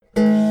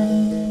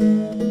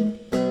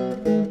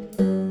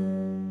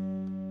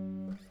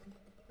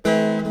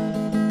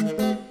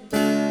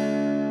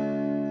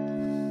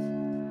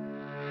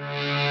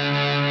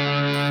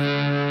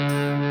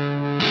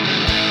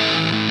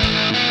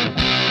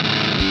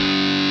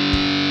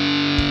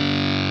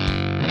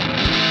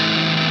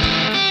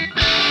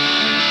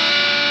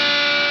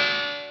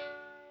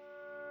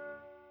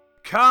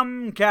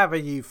Come gather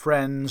ye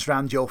friends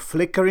round your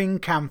flickering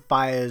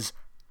campfires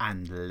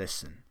and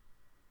listen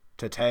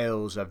to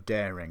tales of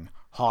daring,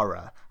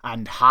 horror,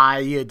 and high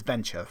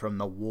adventure from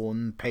the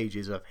worn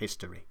pages of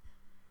history.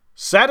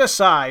 Set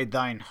aside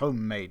thine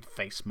homemade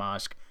face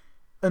mask,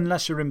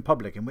 unless you're in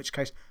public, in which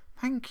case,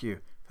 thank you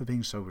for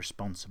being so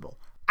responsible.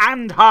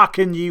 And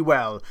hearken ye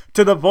well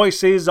to the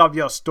voices of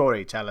your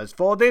storytellers,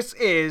 for this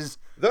is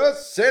the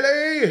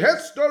Silly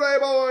History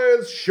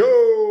Boys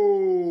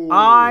Show!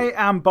 I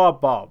am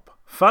Bob,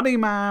 funny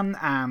man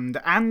and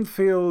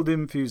Anfield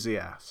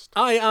enthusiast.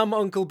 I am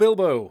Uncle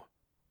Bilbo,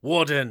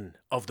 Warden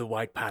of the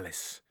White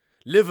Palace,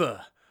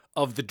 liver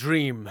of the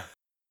dream.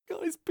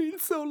 It's been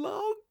so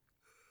long.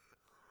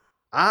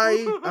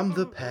 I am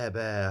the Pear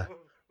Bear.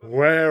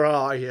 Where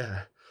are you?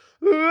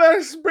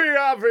 Let's be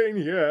having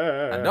you.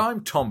 And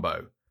I'm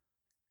Tombo,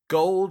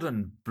 gold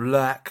and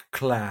black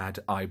clad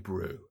I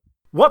brew.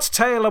 What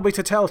tale are we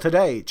to tell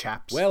today,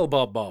 chaps? Well,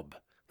 Bob,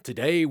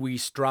 today we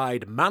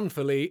stride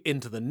manfully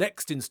into the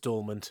next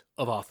instalment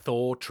of our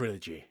Thor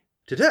trilogy.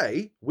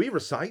 Today we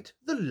recite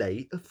the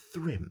Lay of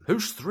Thrym.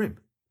 Who's Thrym?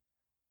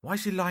 Why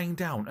is he lying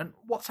down? And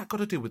what's that got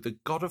to do with the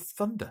god of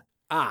thunder?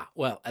 A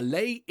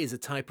lay is a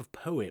type of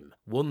poem,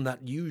 one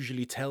that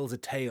usually tells a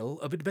tale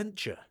of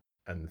adventure.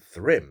 And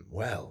Thrym,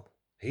 well,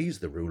 he's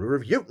the ruler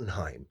of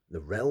Jotunheim, the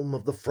realm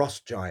of the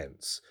frost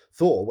giants.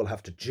 Thor will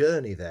have to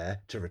journey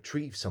there to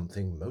retrieve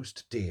something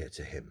most dear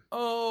to him.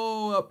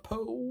 Oh, a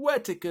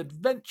poetic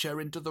adventure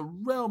into the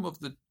realm of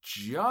the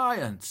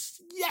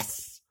giants.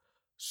 Yes!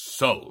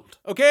 Sold.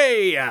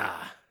 Okay,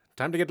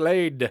 time to get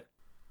laid.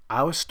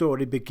 Our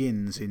story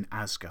begins in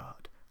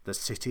Asgard, the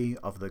city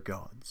of the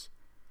gods.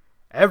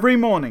 Every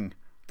morning,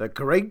 the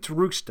great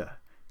rooster,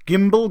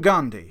 Gimble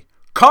Gandhi,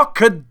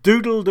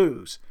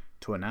 cock-a-doodle-doos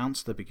to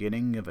announce the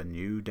beginning of a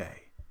new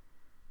day.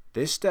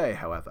 This day,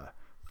 however,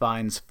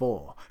 finds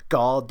Thor,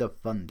 god of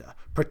thunder,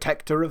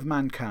 protector of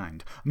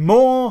mankind,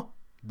 more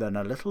than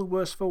a little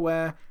worse for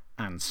wear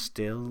and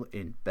still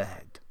in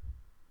bed.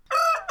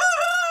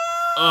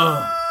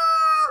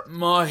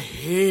 My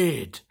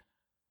head.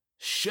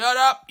 Shut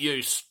up,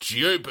 you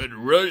stupid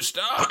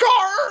rooster.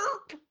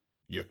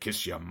 You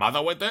kiss your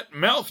mother with that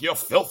mouth, you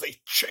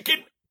filthy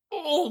chicken.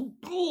 Oh,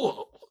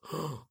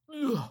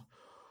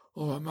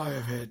 I may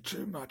have had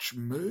too much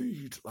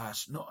mead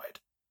last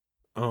night.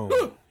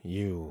 Oh,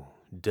 you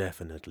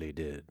definitely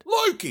did.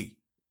 Loki,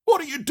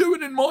 what are you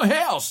doing in my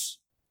house?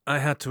 I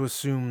had to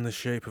assume the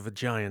shape of a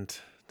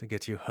giant to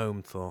get you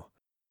home, Thor,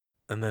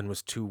 and then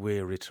was too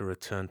weary to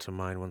return to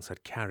mine once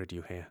I'd carried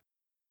you here.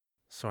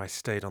 So I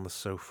stayed on the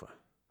sofa.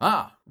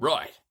 Ah,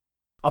 right.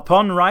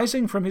 Upon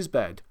rising from his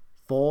bed,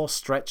 Thor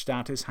stretched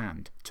out his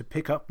hand to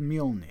pick up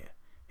Mjolnir,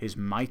 his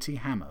mighty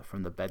hammer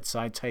from the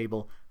bedside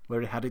table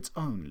where it had its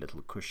own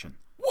little cushion.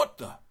 What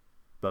the?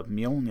 But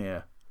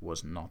Mjolnir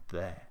was not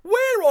there.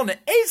 Where on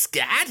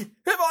Asgard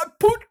have I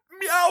put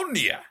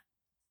Mjolnir?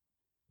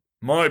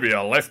 Maybe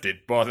I left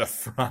it by the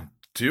front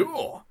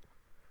door.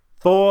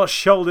 Thor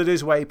shouldered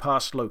his way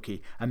past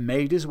Loki and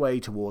made his way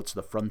towards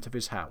the front of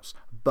his house,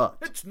 but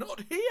It's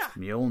not here.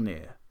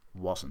 Mjolnir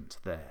wasn't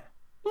there.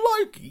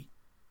 Loki,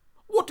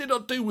 what did I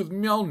do with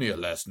Mjolnir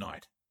last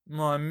night?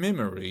 My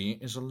memory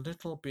is a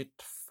little bit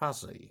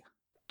fuzzy.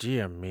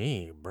 Dear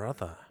me,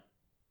 brother.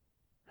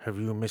 Have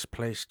you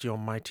misplaced your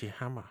mighty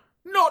hammer?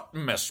 Not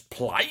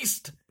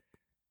misplaced.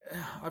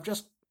 I've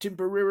just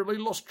temporarily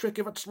lost track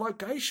of its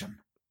location.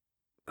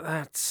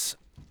 That's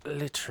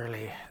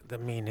literally the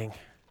meaning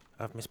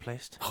of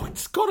misplaced. Oh,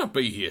 it's got to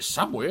be here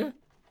somewhere.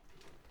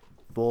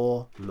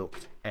 Thor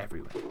looked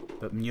everywhere,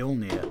 but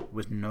Mjolnir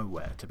was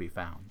nowhere to be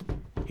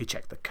found. He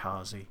checked the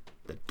kazi,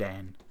 the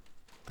den,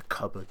 the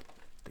cupboard,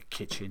 the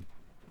kitchen,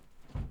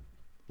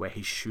 where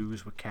his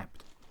shoes were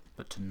kept,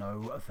 but to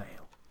no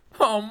avail.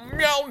 Oh,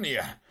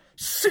 Mjolnir,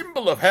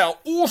 symbol of how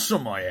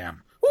awesome I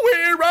am.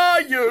 Where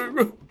are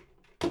you?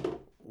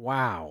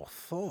 Wow,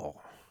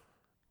 Thor.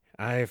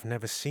 I've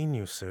never seen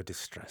you so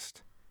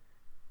distressed.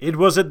 It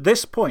was at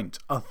this point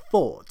a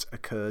thought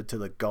occurred to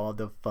the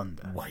god of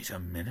thunder. Wait a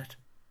minute.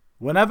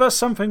 Whenever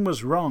something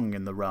was wrong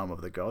in the realm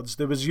of the gods,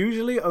 there was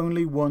usually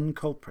only one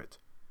culprit,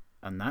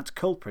 and that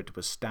culprit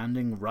was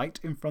standing right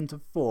in front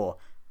of Thor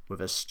with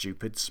a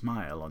stupid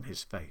smile on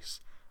his face.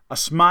 A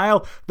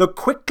smile that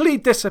quickly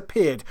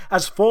disappeared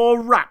as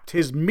Thor wrapped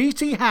his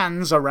meaty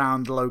hands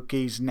around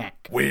Loki's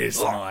neck.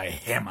 Where's my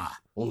hammer,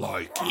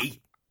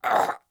 Loki?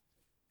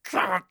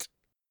 Can't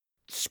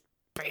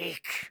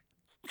speak.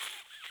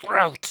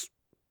 Throat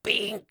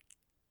being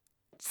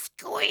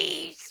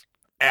squeezed.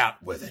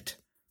 Out with it.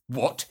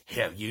 What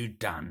have you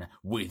done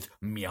with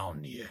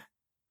Mjolnir?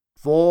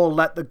 Thor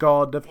let the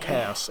god of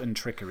chaos and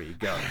trickery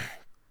go.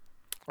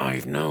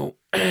 I've no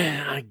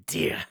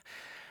idea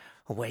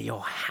where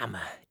your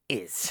hammer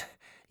is,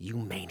 you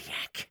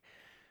maniac.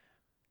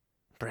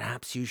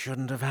 Perhaps you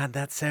shouldn't have had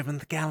that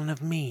 7th gallon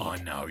of mead. I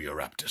know you're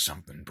up to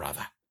something,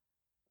 brother.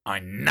 I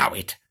know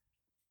it.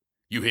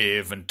 You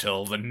have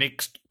until the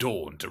next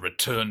dawn to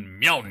return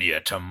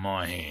Mjolnir to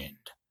my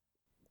hand.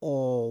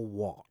 Or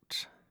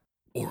what?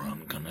 Or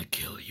I'm gonna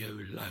kill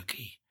you,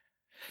 Loki.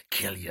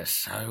 kill you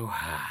so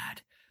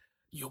hard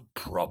you'll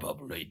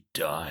probably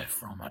die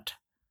from it.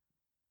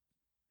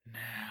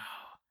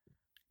 Now,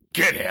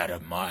 get out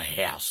of my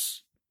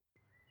house.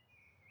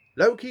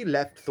 Loki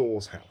left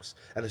Thor's house,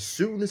 and as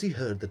soon as he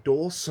heard the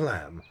door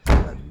slam,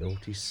 a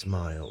naughty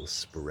smile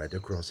spread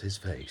across his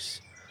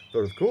face.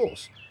 For of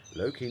course,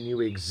 Loki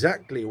knew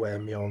exactly where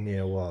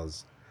Mjolnir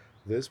was.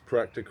 This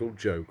practical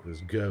joke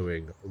was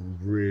going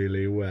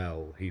really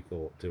well, he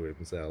thought to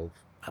himself.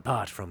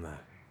 Apart from the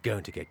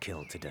going to get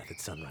killed to death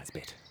at sunrise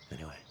bit,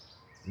 anyway.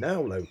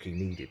 Now Loki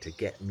needed to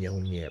get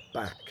Mjolnir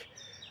back.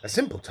 A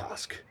simple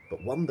task,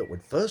 but one that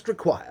would first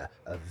require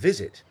a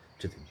visit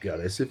to the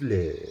goddess of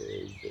love.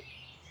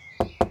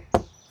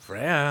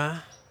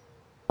 Freya?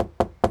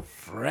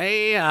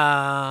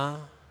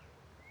 Freya?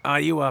 Are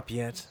you up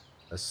yet?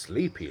 A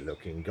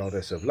sleepy-looking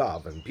goddess of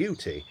love and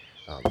beauty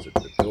answered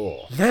the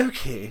door.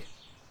 Loki?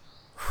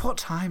 What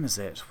time is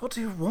it? What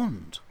do you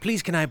want?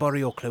 Please can I borrow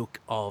your cloak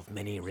of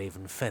many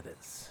raven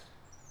feathers?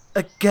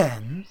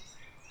 Again?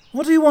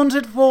 What do you want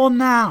it for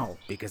now?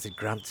 Because it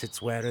grants its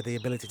wearer the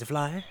ability to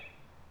fly?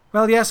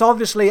 Well, yes,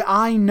 obviously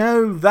I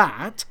know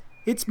that.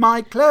 It's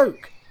my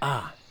cloak.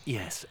 Ah,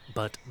 yes,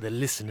 but the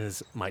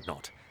listeners might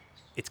not.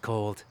 It's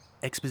called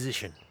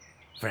exposition.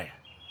 Freya.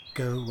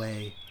 Go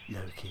away,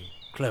 Loki.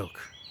 Cloak.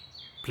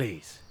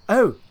 Please.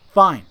 Oh,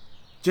 fine.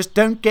 Just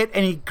don't get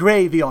any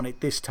gravy on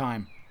it this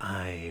time.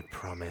 I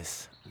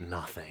promise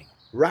nothing.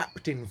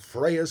 Wrapped in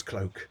Freya's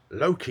cloak,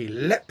 Loki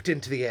leapt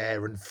into the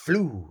air and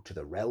flew to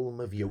the realm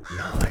of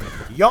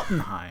Jotunheim.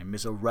 Jotunheim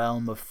is a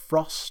realm of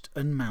frost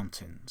and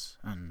mountains,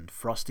 and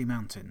frosty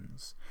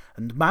mountains,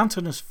 and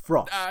mountainous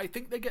frost. I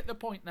think they get the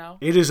point now.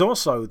 It is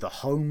also the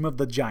home of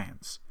the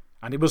giants,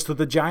 and it was to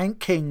the giant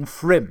king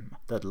Thrym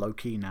that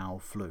Loki now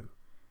flew.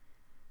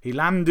 He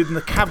landed in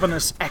the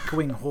cavernous,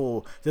 echoing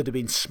hall that had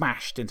been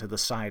smashed into the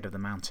side of the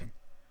mountain.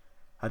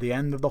 At the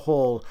end of the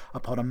hall,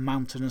 upon a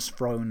mountainous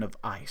throne of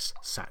ice,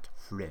 sat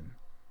Thrym.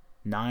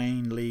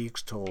 9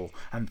 leagues tall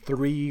and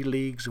 3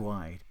 leagues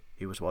wide,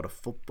 he was what a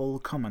football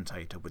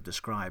commentator would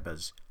describe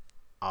as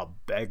a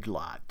big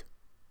lad.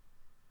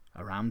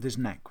 Around his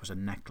neck was a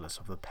necklace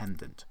of a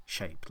pendant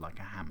shaped like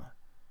a hammer,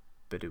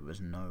 but it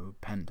was no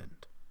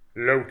pendant.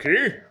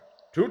 Loki,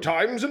 2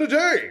 times in a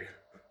day.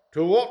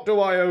 To what do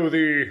I owe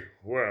thee,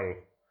 well,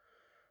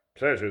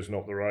 pleasure's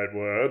not the right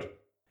word.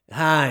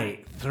 Hi,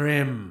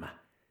 Thrym.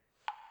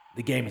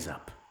 The game is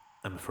up,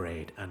 I'm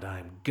afraid, and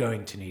I'm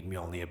going to need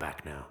Mjolnir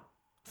back now.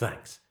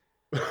 Thanks.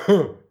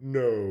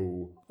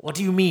 No. What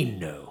do you mean,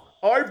 no?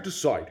 I've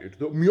decided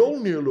that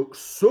Mjolnir looks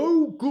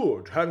so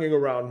good hanging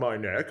around my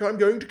neck, I'm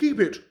going to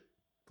keep it.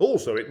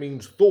 Also, it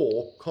means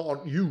Thor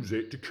can't use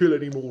it to kill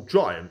any more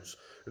giants,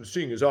 and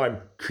seeing as I'm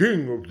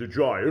king of the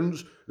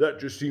giants, that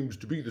just seems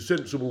to be the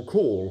sensible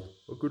call.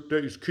 A good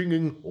day's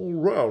kinging all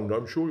round,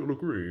 I'm sure you'll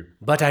agree.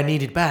 But I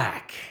need it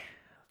back.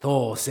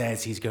 Thor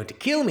says he's going to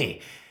kill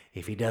me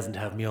if he doesn't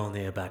have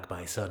Mjolnir back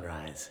by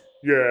sunrise.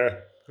 Yeah,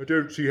 I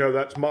don't see how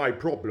that's my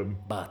problem.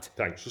 But,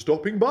 Thanks for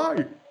stopping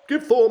by.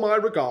 Give Thor my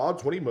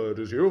regards when he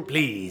murders you.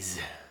 please,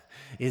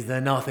 is there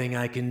nothing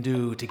I can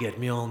do to get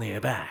Mjolnir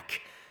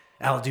back?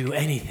 I'll do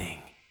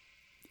anything.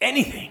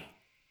 Anything.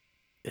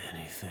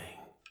 Anything.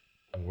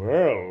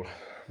 Well,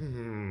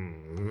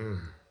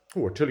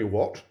 oh, I tell you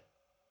what.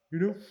 You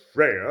know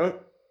Freya?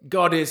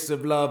 Goddess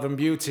of love and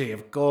beauty,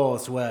 of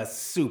course, we're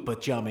super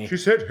chummy. She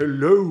said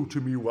hello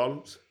to me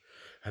once,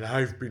 and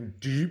I've been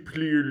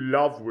deeply in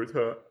love with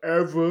her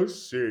ever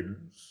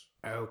since.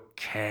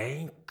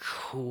 Okay,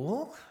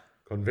 cool.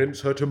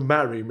 Convince her to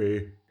marry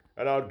me,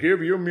 and I'll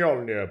give you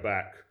Mjolnir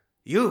back.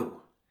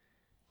 You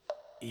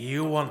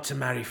want to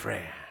marry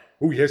Freya?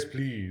 Oh, yes,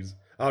 please.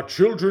 Our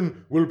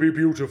children will be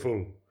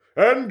beautiful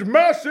and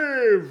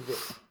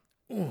massive.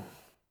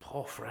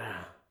 Poor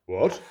Freya.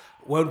 What?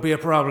 Won't be a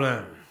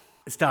problem.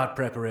 Start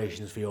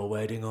preparations for your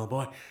wedding, old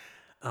boy.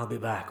 I'll be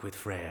back with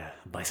Freya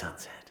by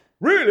sunset.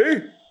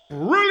 Really?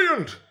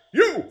 Brilliant!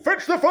 You,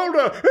 fetch the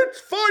folder! It's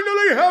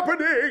finally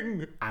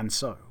happening! And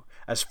so,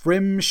 as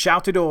Thrym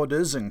shouted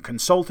orders and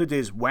consulted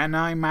his When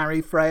I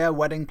Marry Freya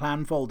wedding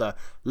plan folder,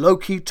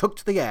 Loki took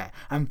to the air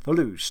and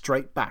flew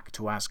straight back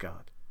to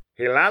Asgard.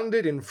 He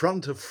landed in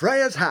front of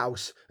Freya's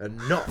house and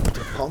knocked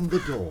upon the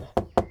door.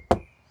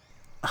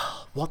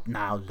 What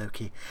now,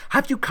 Loki?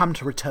 Have you come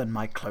to return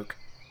my cloak?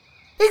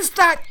 Is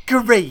that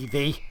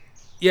gravy?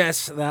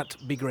 Yes, that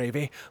be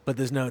gravy, but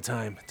there's no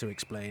time to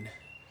explain.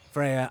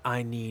 Freya,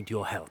 I need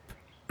your help.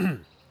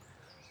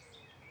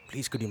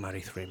 Please could you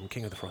marry Thrym,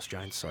 King of the Frost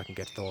Giants, so I can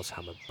get Thor's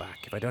hammer back.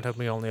 If I don't have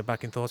Mjolnir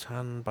back in Thor's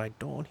hand by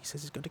dawn, he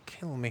says he's going to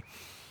kill me.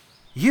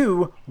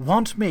 You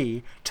want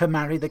me to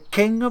marry the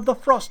King of the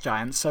Frost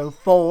Giants so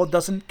Thor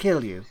doesn't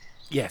kill you?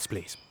 Yes,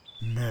 please.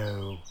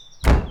 No.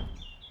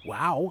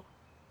 Wow.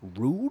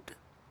 Rude?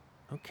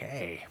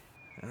 Okay.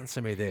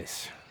 Answer me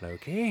this,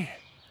 Loki.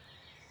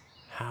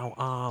 How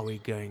are we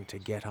going to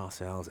get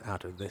ourselves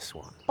out of this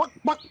one?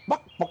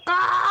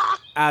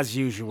 As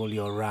usual,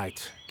 you're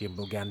right,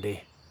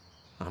 Gimble-Gandhi.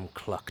 I'm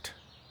clucked.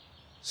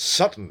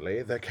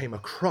 Suddenly there came a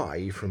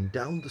cry from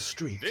down the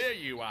street. There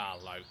you are,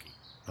 Loki.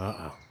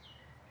 Uh-oh.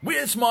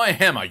 Where's my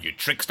hammer, you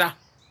trickster?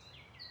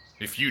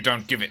 If you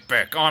don't give it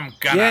back, I'm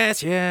gonna...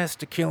 Yes,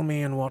 to kill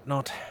me and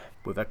whatnot.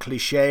 With a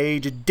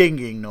cliched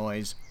dinging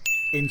noise,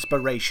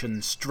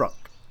 inspiration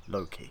struck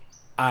Loki.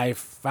 I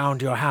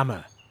found your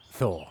hammer,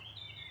 Thor.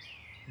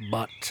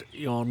 But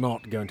you're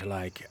not going to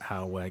like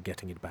how we're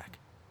getting it back.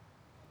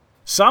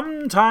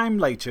 Some time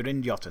later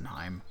in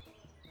Jotunheim,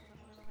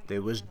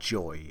 there was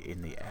joy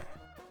in the air.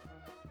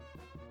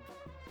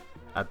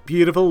 A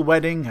beautiful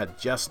wedding had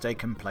just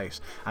taken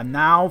place, and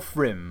now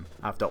Thrym,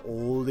 after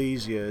all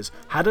these years,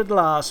 had at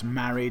last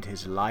married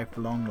his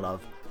lifelong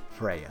love,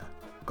 Freya,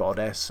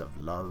 goddess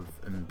of love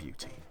and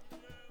beauty.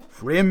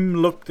 Thrym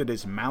looked at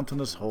his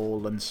mountainous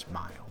hall and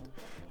smiled,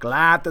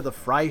 glad that the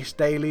thrice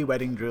daily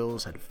wedding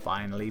drills had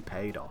finally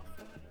paid off.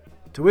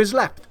 To his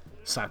left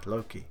sat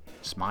Loki,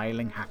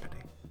 smiling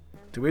happily.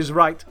 To his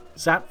right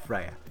sat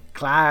Freya,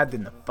 clad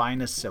in the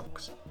finest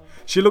silks.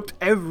 She looked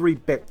every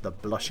bit the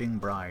blushing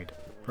bride,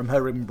 from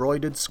her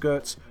embroidered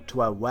skirts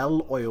to her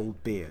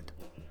well-oiled beard.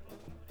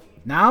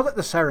 Now that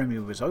the ceremony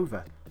was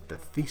over, the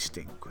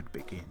feasting could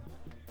begin.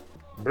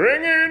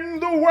 Bring in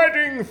the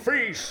wedding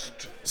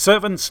feast!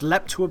 Servants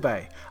leapt to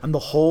obey, and the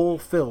hall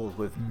filled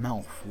with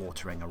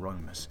mouth-watering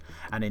aromas.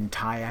 An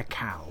entire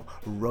cow,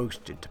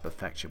 roasted to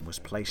perfection, was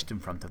placed in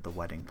front of the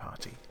wedding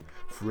party.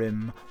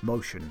 Thrym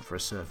motioned for a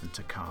servant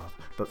to carve,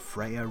 but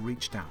Freya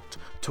reached out,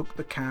 took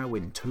the cow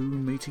in 2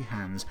 meaty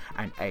hands,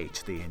 and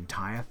ate the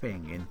entire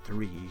thing in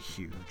 3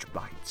 huge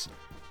bites.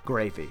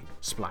 Gravy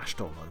splashed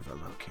all over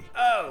Loki.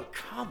 Oh,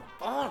 come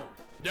on.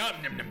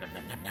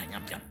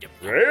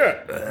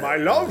 Freya, my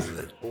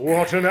love,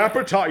 what an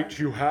appetite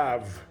you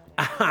have!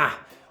 Aha!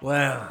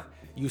 Well,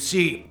 you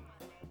see,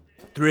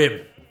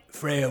 Thrym,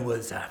 Freya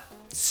was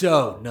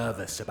so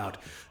nervous about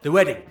the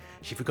wedding,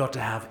 she forgot to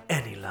have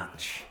any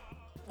lunch.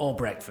 Or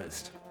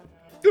breakfast.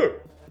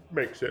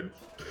 Makes sense.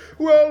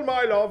 Well,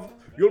 my love,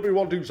 you'll be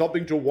wanting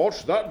something to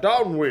wash that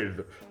down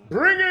with.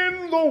 Bring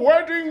in the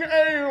wedding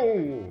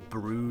ale!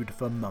 Brewed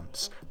for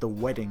months, the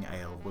wedding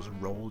ale was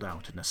rolled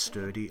out in a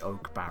sturdy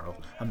oak barrel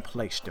and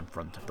placed in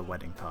front of the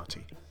wedding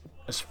party.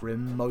 As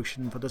Thrym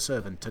motioned for the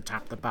servant to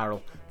tap the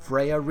barrel,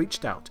 Freya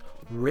reached out,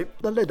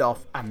 ripped the lid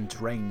off, and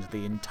drained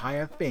the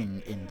entire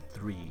thing in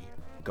 3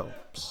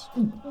 gulps.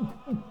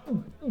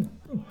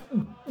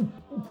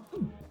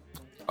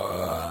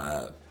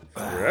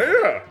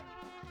 Freya,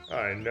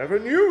 I never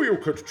knew you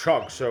could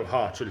chug so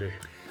heartily.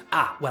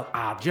 Well,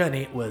 our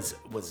journey was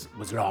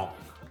long,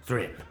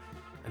 Thrym,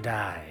 and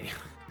I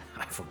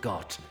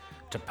forgot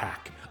to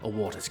pack a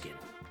water skin.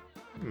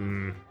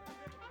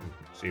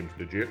 Seems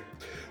legit.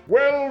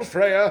 Well,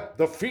 Freya,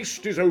 the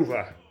feast is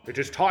over. It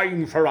is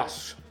time for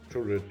us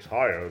to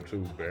retire to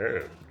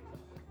bed.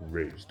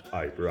 Raised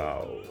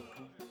eyebrow.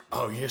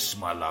 Oh, yes,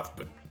 my love,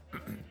 but...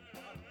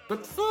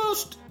 but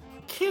first,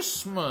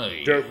 kiss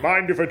me. Don't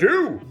mind if I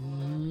do.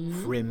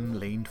 Thrym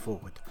leaned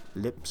forward,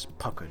 lips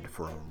puckered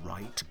for a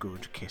right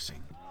good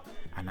kissing,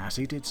 and as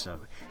he did so,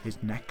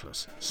 his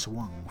necklace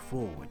swung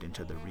forward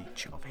into the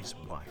reach of his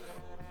wife.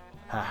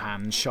 Her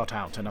hand shot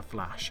out in a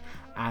flash,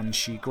 and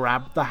she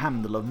grabbed the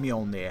handle of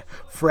Mjolnir.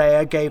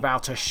 Freya gave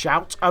out a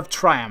shout of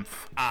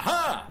triumph.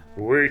 Aha!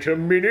 Wait a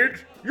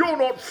minute. You're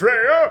not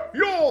Freya,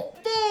 you're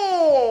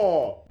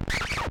Thor!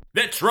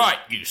 That's right,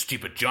 you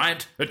stupid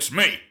giant. It's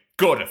me,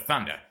 God of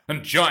Thunder,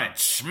 and Giant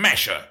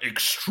Smasher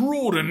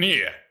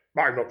Extraordinaire.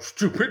 I'm not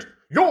stupid.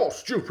 You're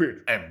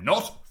stupid. Am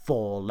not?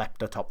 Thor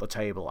leapt atop the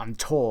table and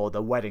tore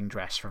the wedding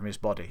dress from his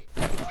body.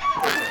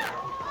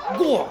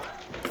 Gore!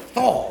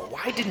 Thor,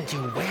 why didn't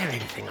you wear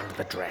anything under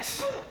the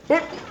dress?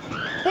 But,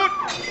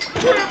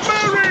 we're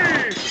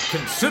married!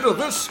 Consider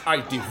this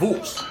a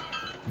divorce.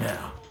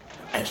 Now,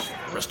 as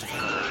for the rest of you...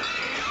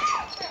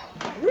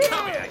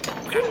 Come here.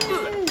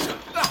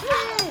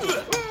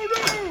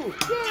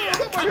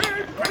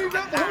 He's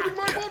out holding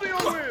my body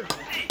on with!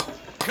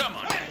 Come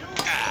on.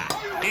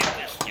 In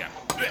this, you.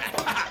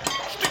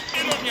 Stick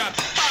it on your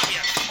bum,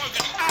 you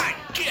smoking. I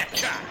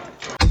get ya.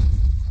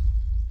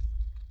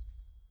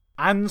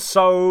 And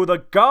so the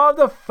god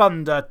of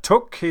thunder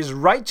took his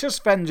righteous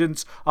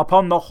vengeance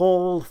upon the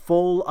hall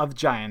full of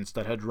giants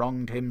that had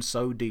wronged him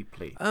so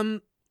deeply.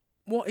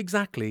 What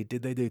exactly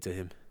did they do to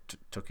him?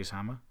 Took his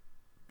hammer?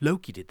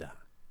 Loki did that.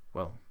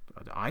 Well,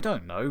 I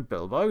don't know,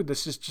 Bilbo.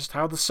 This is just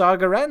how the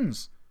saga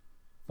ends.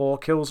 Thor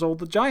kills all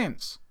the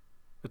giants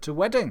at a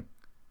wedding.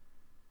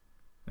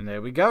 And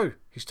there we go.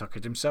 He's took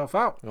it himself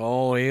out.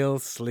 Oh, he'll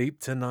sleep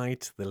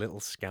tonight, the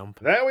little scamp.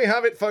 There we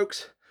have it,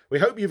 folks. We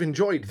hope you've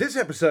enjoyed this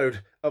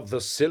episode of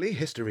the Silly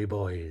History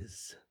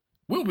Boys.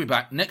 We'll be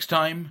back next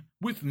time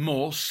with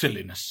more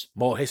silliness.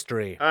 More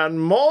history.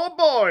 And more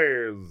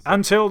boys!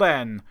 Until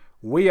then,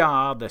 we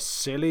are the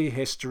Silly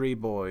History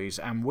Boys,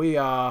 and we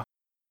are...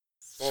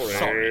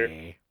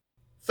 Sorry.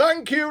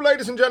 Thank you,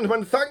 ladies and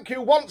gentlemen. Thank you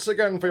once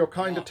again for your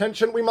kind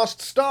attention. We must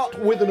start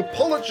with an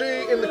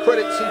apology in the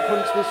credit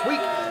sequence this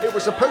week. It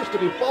was supposed to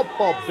be Bob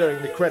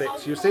during the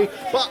credits, you see,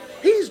 but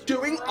he's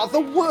doing other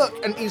work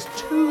and is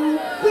too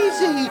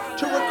busy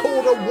to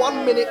record a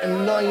 1 minute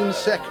and 9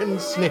 second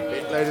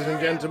snippet, ladies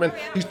and gentlemen.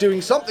 He's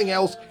doing something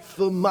else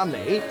for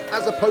money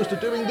as opposed to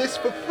doing this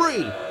for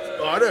free.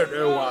 I don't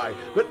know why.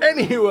 But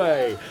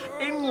anyway,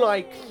 In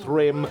Like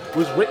Thrym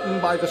was written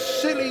by the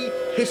Silly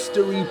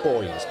History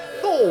Boys.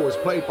 Thor was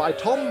played by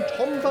Tom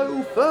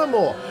Tombo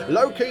Fermor.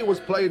 Loki was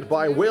played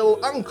by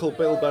Will Uncle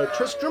Bilbo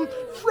Tristram.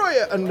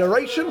 Freya and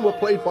narration were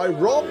played by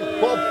Rob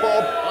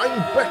Bob.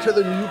 I'm better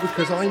than you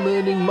because I'm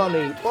earning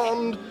money.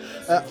 Bond.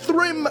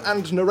 Thrym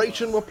and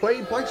narration were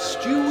played by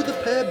Stu the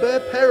Pear Bear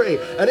Perry.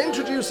 And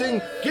introducing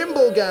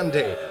Gimbal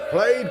Gandhi,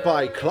 played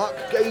by Cluck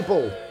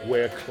Gable.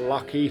 We're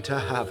clucky to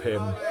have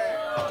him.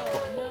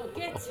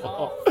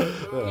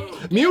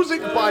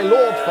 Music by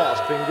Lord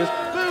Fastfingers.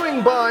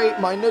 Booing by,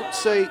 my notes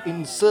say,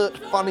 insert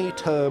funny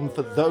term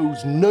for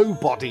those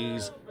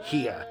nobodies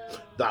here.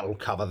 That'll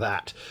cover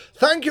that.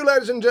 Thank you,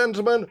 ladies and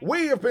gentlemen.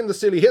 We have been the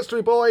Silly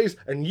History Boys,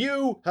 and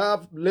you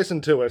have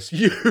listened to us.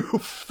 You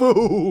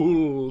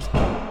fools.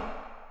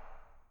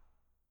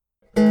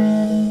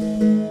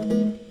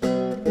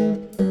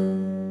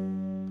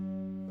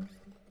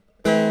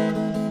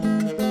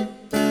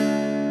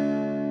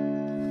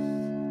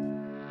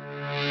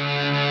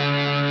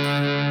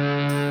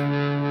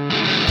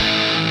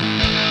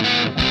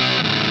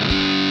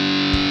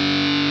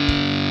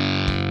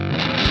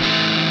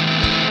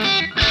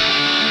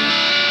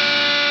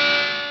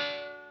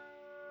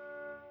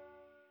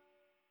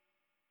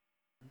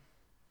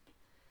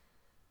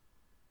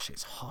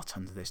 It's hot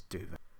under this duvet.